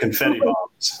 Yeah, the confetti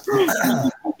bombs.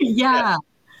 Yeah.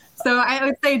 So I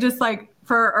would say, just like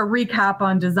for a recap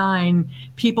on design,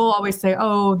 people always say,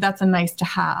 oh, that's a nice to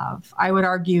have. I would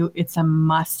argue it's a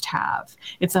must have.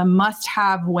 It's a must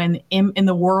have when in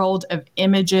the world of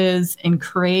images and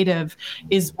creative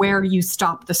is where you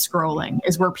stop the scrolling,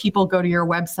 is where people go to your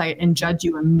website and judge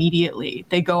you immediately.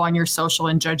 They go on your social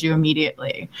and judge you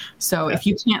immediately. So if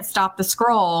you can't stop the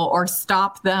scroll or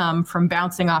stop them from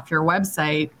bouncing off your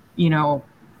website,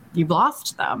 you've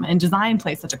lost them. And design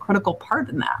plays such a critical part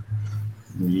in that.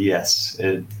 Yes,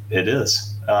 it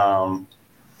is. Well,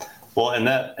 and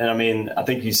I mean, I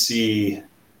think you see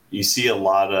a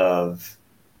lot of,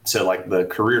 so like the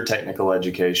career technical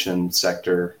education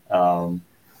sector,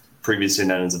 previously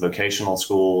known as the vocational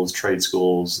schools, trade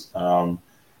schools,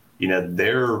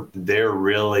 they're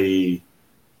really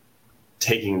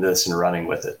taking this and running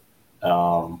with it.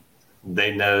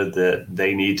 They know that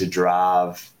they need to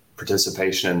drive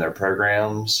participation in their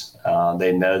programs.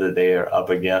 They know that they are up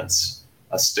against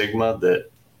a stigma that,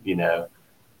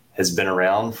 has been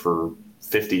around for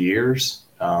 50 years.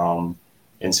 And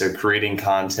so creating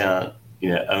content,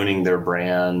 owning their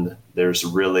brand, there's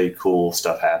really cool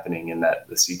stuff happening in the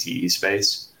CTE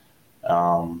space.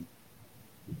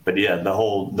 But yeah, the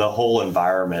whole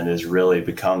environment is really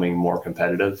becoming more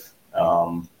competitive.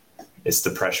 It's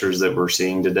the pressures that we're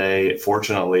seeing today.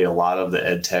 Fortunately, a lot of the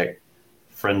EdTech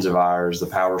friends of ours, the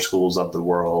power schools of the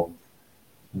world,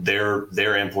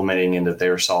 they're implementing into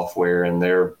their software and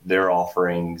their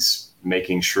offerings,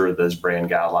 making sure those brand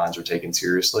guidelines are taken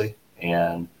seriously.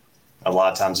 And a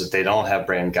lot of times, if they don't have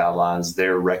brand guidelines,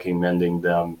 they're recommending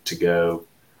them to go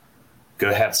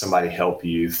have somebody help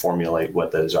you formulate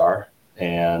what those are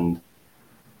and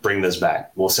bring this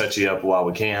back. We'll set you up while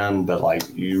we can, but like,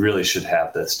 you really should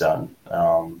have this done.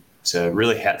 So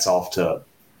really hats off to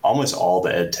almost all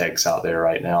the ed techs out there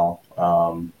right now.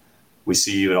 We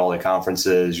see you at all the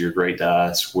conferences. You're great to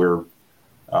us. We're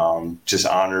just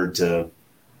honored to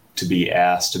be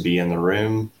asked to be in the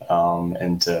room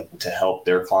and to help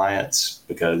their clients,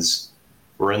 because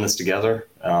we're in this together.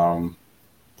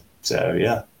 So,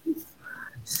 yeah.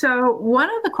 So one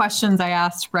of the questions I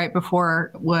asked right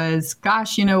before was,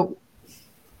 gosh,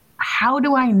 how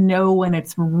do I know when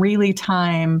it's really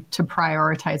time to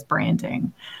prioritize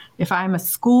branding? If I'm a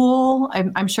school,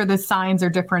 I'm sure the signs are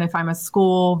different if I'm a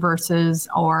school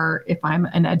or if I'm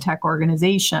an EdTech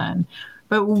organization.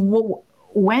 But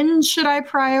when should I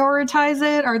prioritize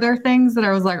it? Are there things that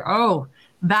I was like, oh,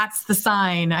 that's the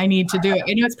sign I need to do it?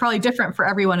 I know it's probably different for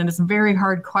everyone, and it's a very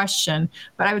hard question.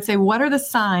 But I would say, what are the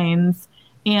signs,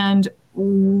 and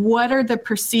what are the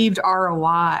perceived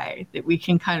ROI that we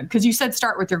can because you said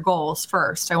start with your goals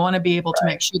first. I want to be able to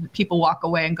make sure that people walk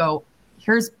away and go,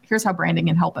 here's how branding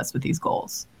can help us with these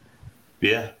goals.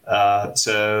 Yeah.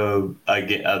 So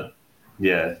again,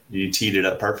 you teed it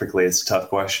up perfectly. It's a tough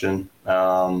question.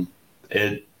 So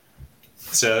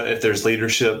if there's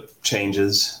leadership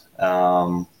changes,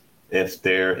 and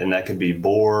that could be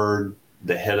board,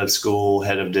 the head of school,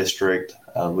 head of district,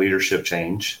 leadership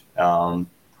change,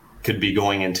 could be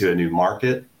going into a new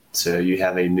market. So you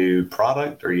have a new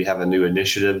product or you have a new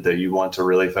initiative that you want to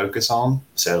really focus on.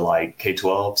 So like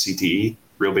K-12, CTE,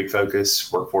 real big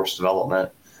focus, workforce development.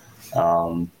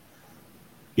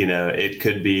 It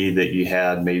could be that you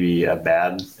had maybe a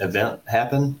bad event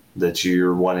happen that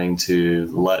you're wanting to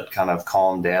let kind of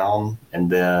calm down and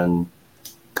then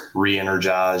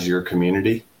re-energize your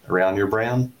community around your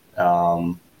brand.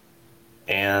 And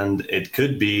it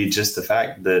could be just the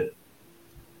fact that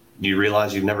you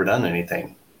realize you've never done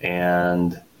anything,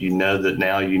 and that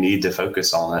now you need to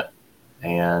focus on it.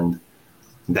 And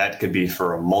that could be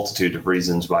for a multitude of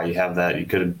reasons why you have that. You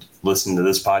could have listened to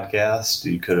this podcast.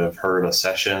 You could have heard a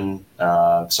session.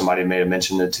 Somebody may have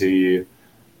mentioned it to you.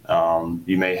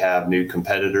 You may have new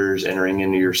competitors entering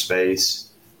into your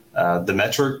space. The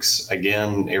metrics,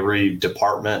 again, every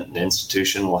department and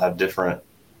institution will have different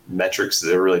metrics that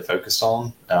they're really focused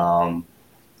on.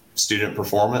 Student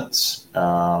performance,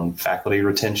 faculty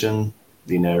retention,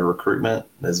 recruitment,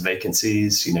 those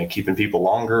vacancies, keeping people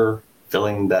longer,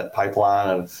 filling that pipeline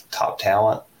of top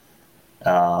talent.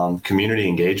 Community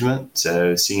engagement,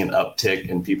 so seeing an uptick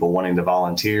in people wanting to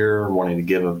volunteer, wanting to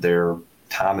give of their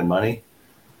time and money,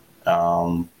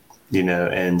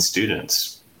 and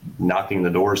students knocking the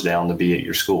doors down to be at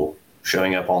your school,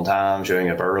 showing up on time, showing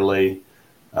up early,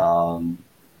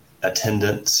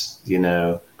 attendance,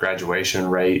 graduation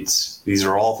rates. These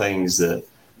are all things that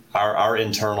our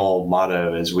internal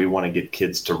motto is we want to get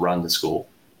kids to run to school.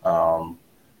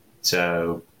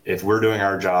 So if we're doing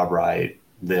our job right,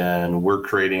 then we're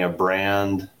creating a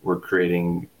brand, we're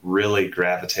creating really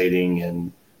gravitating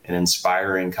and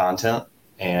inspiring content,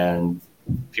 and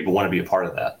people want to be a part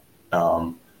of that.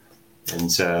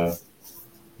 And so,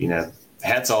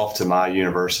 hats off to my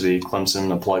university,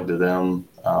 Clemson, a plug to them.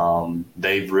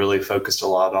 They've really focused a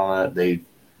lot on it.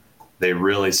 They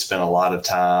really spent a lot of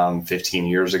time 15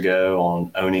 years ago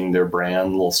on owning their brand,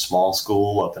 a little small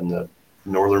school up in the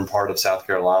northern part of South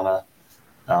Carolina.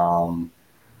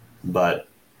 But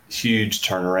huge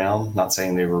turnaround, not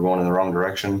saying they were going in the wrong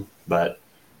direction, but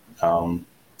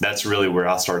that's really where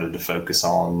I started to focus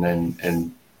on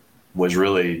and was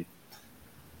really,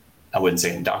 I wouldn't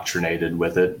say indoctrinated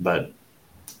with it, but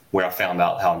where I found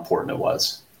out how important it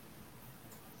was.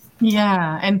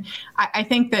 Yeah. And I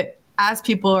think that as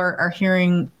people are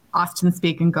hearing Austin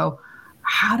speak and go,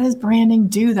 how does branding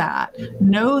do that?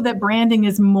 Know that branding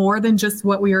is more than just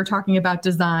what we were talking about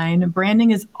design. Branding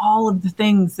is all of the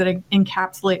things that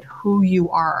encapsulate who you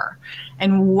are.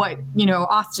 And what,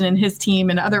 Austin and his team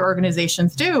and other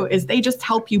organizations do is they just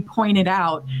help you point it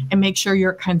out and make sure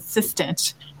you're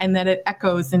consistent and that it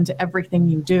echoes into everything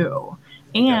you do.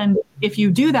 And if you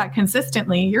do that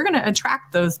consistently, you're going to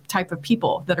attract those type of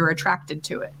people that are attracted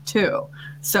to it too.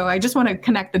 So I just want to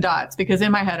connect the dots, because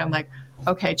in my head, I'm like,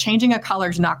 okay, changing a color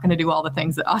is not going to do all the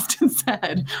things that Austin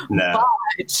said, no.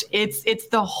 But it's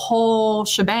the whole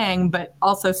shebang, but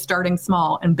also starting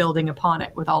small and building upon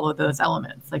it with all of those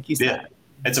elements, like you said. Yeah,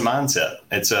 it's a mindset.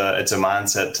 It's a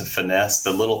mindset to finesse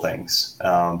the little things,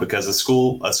 because a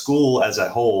school as a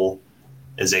whole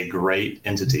is a great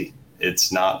entity.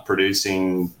 It's not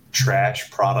producing trash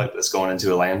product that's going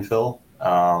into a landfill.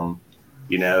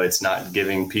 It's not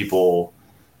giving people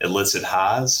illicit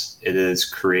highs. It is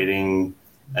creating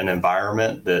an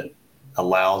environment that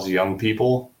allows young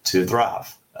people to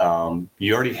thrive.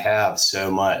 You already have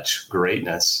so much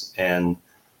greatness, and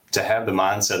to have the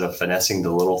mindset of finessing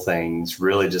the little things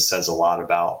really just says a lot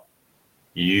about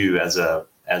you as a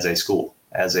school,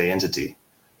 as a entity,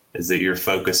 is that you're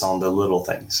focused on the little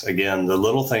things. Again, the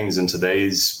little things in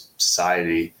today's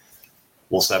society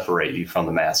will separate you from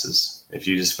the masses if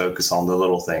you just focus on the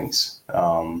little things.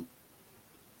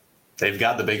 They've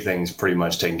got the big things pretty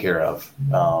much taken care of.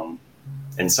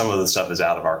 And some of the stuff is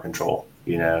out of our control,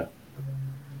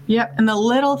 Yep. And the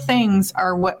little things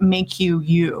are what make you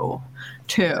you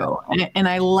too. And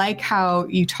I like how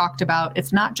you talked about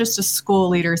it's not just a school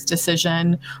leader's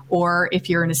decision, or if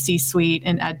you're in a C-suite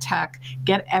in EdTech,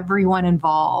 get everyone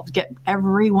involved, get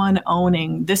everyone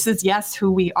owning. This is, yes,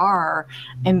 who we are.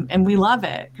 And we love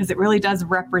it because it really does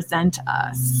represent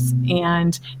us.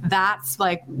 And that's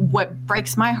like what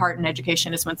breaks my heart in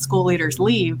education is when school leaders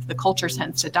leave, the culture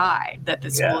tends to die that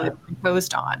the school is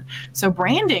imposed on. So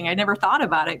branding, I never thought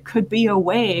about it, could be a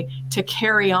way to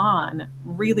carry on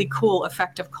really cool,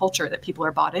 effective culture that people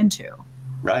are bought into.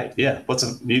 Right. Yeah.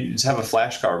 You just have a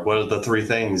flashcard. What are the three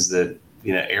things that,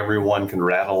 everyone can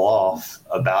rattle off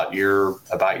about your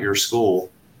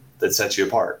school that sets you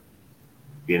apart?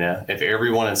 If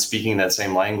everyone is speaking that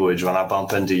same language, when I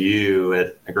bump into you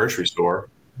at a grocery store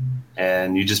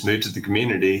and you just moved to the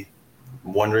community,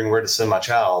 wondering where to send my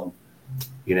child,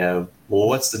 well,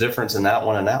 what's the difference in that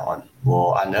one and that one?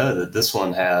 Well, I know that this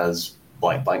one has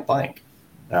blank, blank, blank.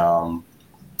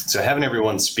 So having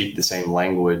everyone speak the same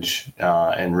language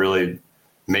and really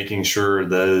making sure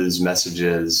those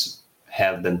messages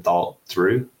have been thought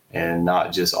through and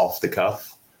not just off the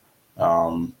cuff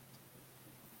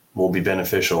will be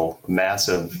beneficial,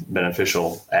 massive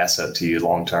beneficial asset to you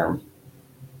long term.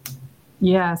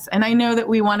 Yes. And I know that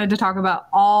we wanted to talk about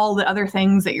all the other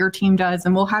things that your team does,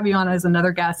 and we'll have you on as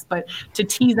another guest, but to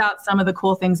tease out some of the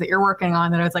cool things that you're working on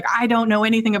that I was like, I don't know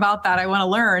anything about that. I want to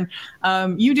learn.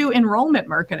 You do enrollment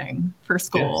marketing for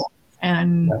schools. Yes.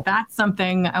 And that's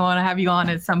something I want to have you on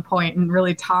at some point and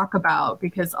really talk about,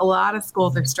 because a lot of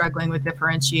schools are struggling with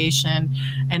differentiation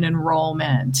and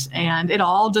enrollment, and it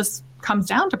all just comes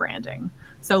down to branding.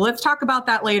 So let's talk about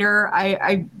that later.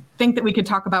 I think that we could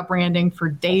talk about branding for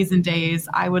days and days.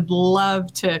 I would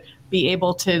love to be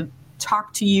able to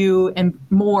talk to you and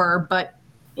more, but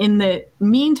in the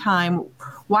meantime,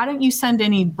 why don't you send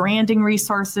any branding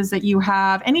resources that you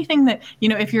have, anything that,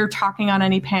 if you're talking on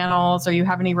any panels or you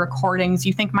have any recordings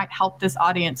you think might help this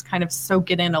audience kind of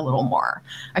soak it in a little more?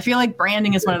 I feel like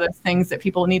branding is one of those things that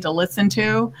people need to listen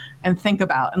to and think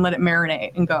about and let it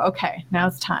marinate and go, okay, now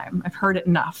it's time. I've heard it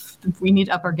enough. We need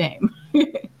to up our game.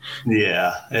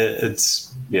 Yeah,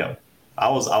 I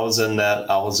was in that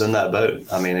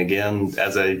boat. I mean, again,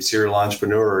 as a serial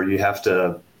entrepreneur, you have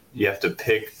to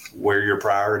pick where your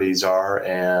priorities are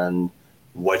and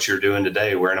what you're doing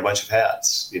today, wearing a bunch of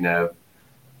hats.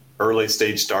 Early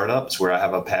stage startups where I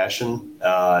have a passion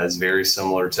is very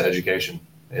similar to education.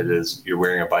 It is, you're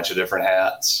wearing a bunch of different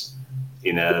hats.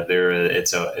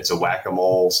 It's a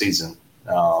whack-a-mole season.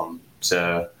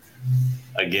 So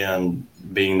again,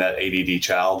 being that ADD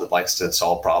child that likes to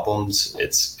solve problems,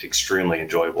 it's extremely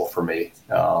enjoyable for me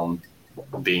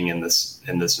being in this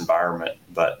environment.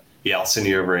 But yeah, I'll send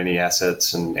you over any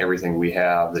assets and everything we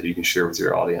have that you can share with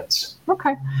your audience.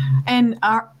 Okay. And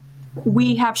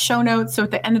we have show notes. So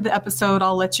at the end of the episode,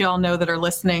 I'll let you all know that are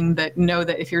listening that know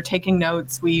that if you're taking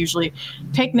notes, we usually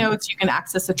take notes. You can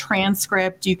access a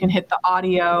transcript. You can hit the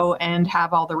audio and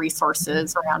have all the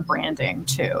resources around branding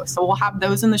too. So we'll have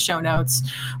those in the show notes.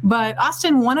 But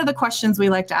Austin, one of the questions we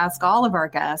like to ask all of our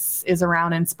guests is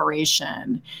around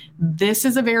inspiration. This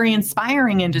is a very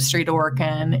inspiring industry to work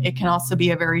in. It can also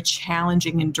be a very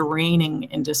challenging and draining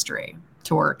industry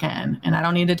to work in. And I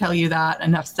don't need to tell you that,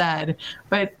 enough said.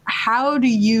 But how do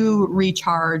you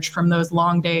recharge from those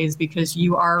long days? Because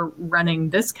you are running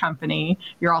this company,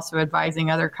 you're also advising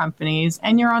other companies,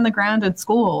 and you're on the ground at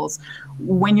schools.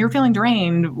 When you're feeling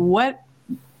drained, what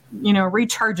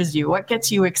recharges you? What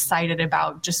gets you excited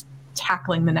about just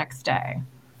tackling the next day?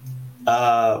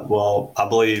 Well, I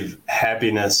believe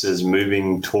happiness is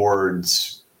moving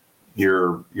towards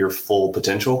your full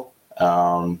potential.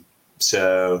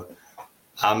 So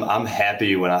I'm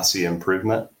happy when I see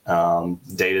improvement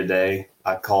day to day.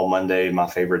 I call Monday my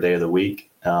favorite day of the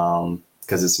week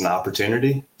because it's an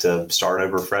opportunity to start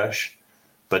over fresh.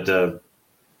 But to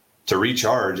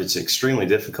recharge, it's extremely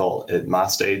difficult at my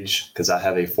stage because I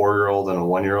have a 4-year-old and a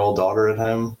 1-year-old daughter at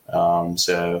home.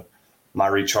 So my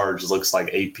recharge looks like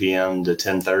 8 p.m. to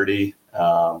 10:30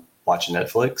 watching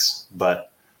Netflix.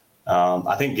 But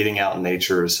I think getting out in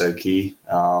nature is so key.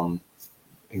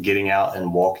 Getting out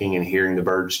and walking and hearing the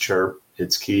birds chirp,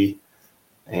 it's key.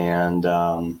 And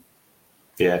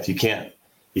if you can't,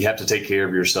 you have to take care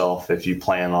of yourself if you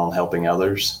plan on helping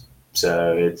others.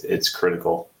 So it's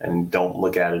critical, and don't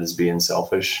look at it as being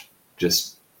selfish.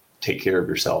 Just take care of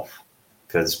yourself.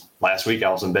 Because last week I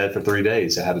was in bed for 3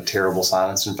 days. I had a terrible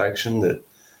sinus infection that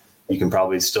you can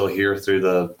probably still hear through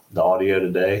the audio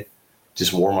today.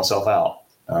 Just wore myself out.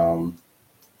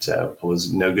 So it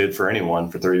was no good for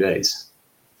anyone for 3 days.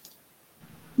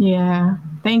 Yeah,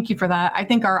 thank you for that. I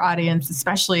think our audience,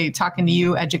 especially talking to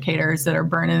you educators that are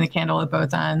burning the candle at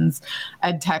both ends,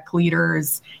 EdTech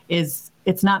leaders,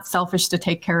 it's not selfish to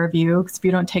take care of you, because if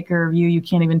you don't take care of you, you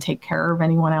can't even take care of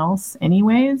anyone else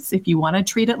anyways, if you want to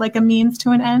treat it like a means to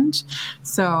an end.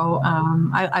 So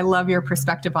I love your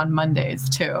perspective on Mondays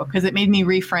too, because it made me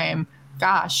reframe,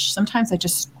 gosh, sometimes I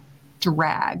just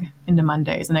drag into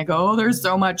Mondays and I go, oh, there's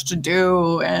so much to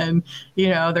do. And,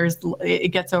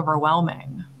 it gets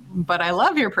overwhelming. But I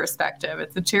love your perspective.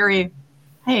 It's a cheery,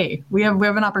 hey, we have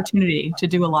an opportunity to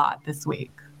do a lot this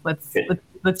week. Let's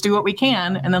do what we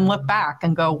can, and then look back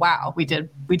and go, wow, we did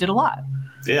a lot.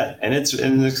 Yeah, and it's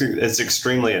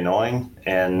extremely annoying,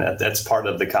 and that's part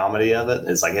of the comedy of it.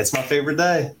 It's like, it's my favorite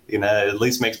day. It at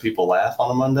least makes people laugh on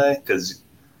a Monday because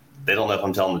they don't know if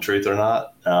I'm telling the truth or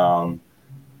not.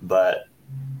 But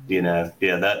you got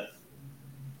to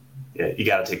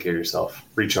take care of yourself,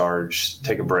 recharge,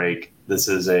 take a break. This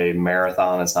is a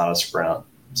marathon. It's not a sprint.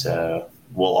 So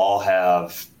we'll all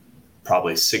have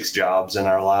probably 6 jobs in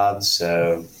our lives.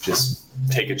 So just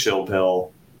take a chill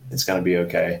pill. It's going to be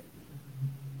okay.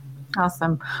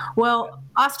 Awesome. Well,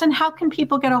 Austin, how can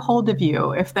people get a hold of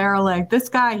you if they're like, this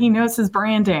guy, he knows his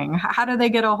branding? How do they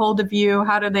get a hold of you?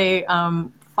 How do they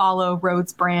follow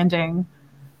Rhodes Branding?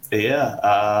 Yeah,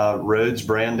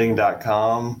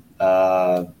 rhodesbranding.com.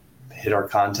 Hit our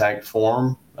contact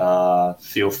form.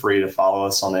 Feel free to follow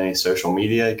us on any social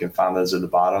media. You can find those at the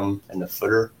bottom in the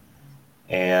footer.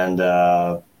 And,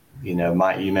 my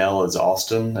email is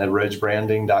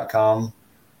austin@rhodesbranding.com.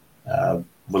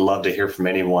 Would love to hear from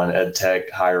anyone, EdTech,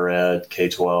 higher ed,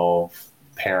 K-12,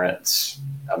 parents,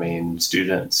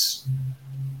 students.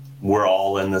 We're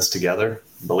all in this together.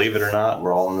 Believe it or not,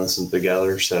 we're all in this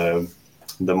together. So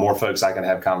the more folks I can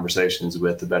have conversations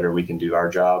with, the better we can do our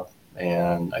job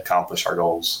and accomplish our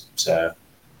goals. So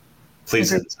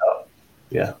please hit us up.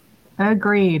 Yeah.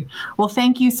 Agreed. Well,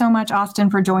 thank you so much,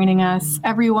 Austin, for joining us.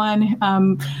 Everyone,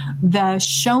 the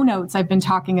show notes I've been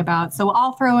talking about. So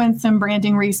I'll throw in some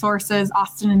branding resources.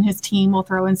 Austin and his team will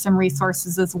throw in some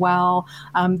resources as well.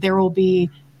 There will be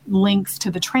links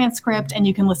to the transcript, and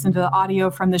you can listen to the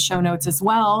audio from the show notes as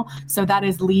well. So that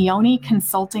is Leone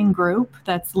Consulting Group.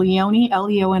 That's Leone,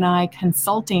 Leoni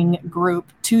Consulting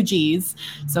Group, 2 Gs.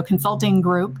 So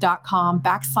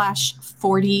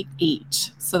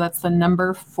consultinggroup.com/48. So that's the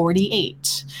number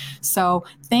 48. So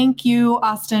thank you,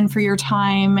 Austin, for your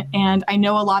time. And I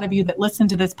know a lot of you that listen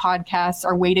to this podcast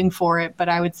are waiting for it, but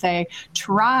I would say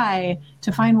try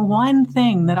to find one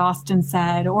thing that Austin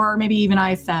said, or maybe even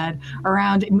I said,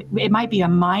 around, it might be a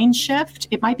mind shift.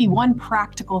 It might be one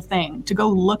practical thing to go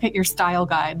look at your style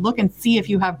guide, look and see if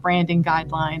you have branding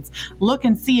guidelines, look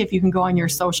and see if you can go on your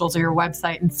socials or your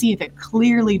website and see if it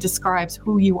clearly describes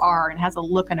who you are and has a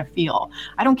look and a feel.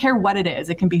 I don't care what it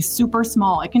is. It can be super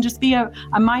small. It can just be a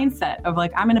mindset of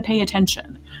like, I'm going to pay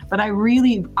attention. But I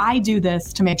do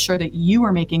this to make sure that you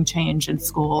are making change in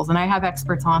schools. And I have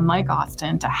experts on like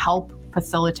Austin to help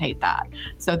facilitate that.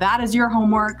 So that is your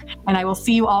homework. And I will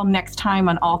see you all next time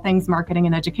on All Things Marketing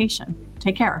and Education.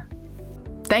 Take care.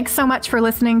 Thanks so much for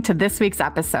listening to this week's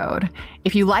episode.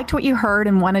 If you liked what you heard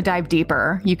and want to dive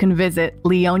deeper, you can visit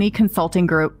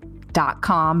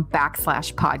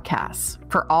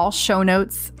leoneconsultinggroup.com/podcasts for all show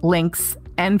notes, links,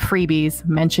 and freebies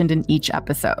mentioned in each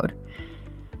episode.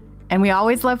 And we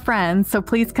always love friends, so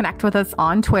please connect with us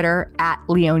on Twitter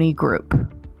 @Leone Group.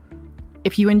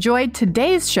 If you enjoyed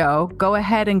today's show, go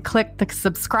ahead and click the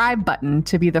subscribe button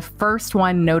to be the first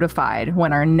one notified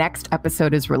when our next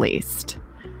episode is released.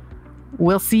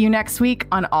 We'll see you next week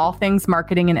on All Things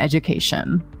Marketing and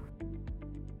Education.